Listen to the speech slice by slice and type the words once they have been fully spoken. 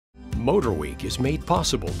MotorWeek is made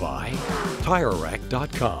possible by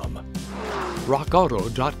TireRack.com,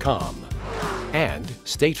 RockAuto.com, and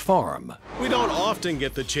State Farm. We don't often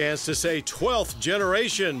get the chance to say 12th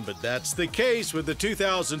generation, but that's the case with the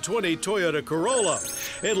 2020 Toyota Corolla.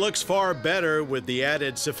 It looks far better with the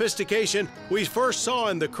added sophistication we first saw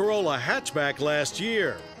in the Corolla hatchback last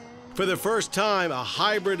year. For the first time, a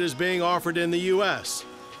hybrid is being offered in the U.S.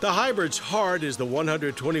 The hybrid's heart is the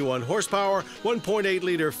 121 horsepower,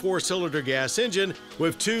 1.8-liter four-cylinder gas engine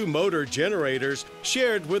with two motor generators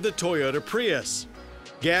shared with the Toyota Prius.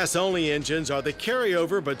 Gas-only engines are the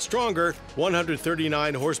carryover but stronger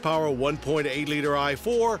 139 horsepower 1.8-liter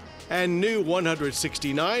i4 and new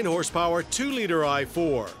 169 horsepower 2-liter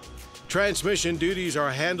i4. Transmission duties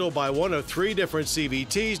are handled by one of three different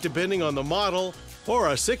CVTs depending on the model, or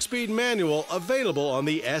a 6-speed manual available on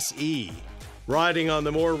the SE. Riding on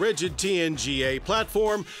the more rigid TNGA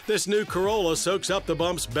platform, this new Corolla soaks up the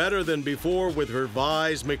bumps better than before with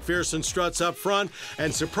revised MacPherson struts up front,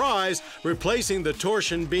 and surprise, replacing the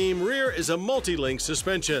torsion beam rear is a multi-link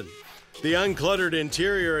suspension. The uncluttered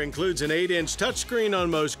interior includes an 8-inch touchscreen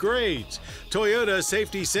on most grades, Toyota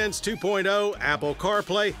Safety Sense 2.0, Apple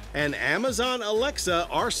CarPlay, and Amazon Alexa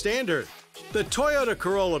are standard. The Toyota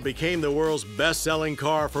Corolla became the world's best-selling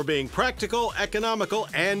car for being practical, economical,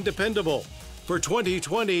 and dependable. For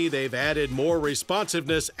 2020, they've added more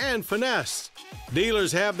responsiveness and finesse.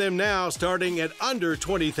 Dealers have them now starting at under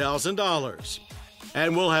 $20,000.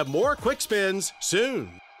 And we'll have more quick spins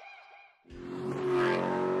soon.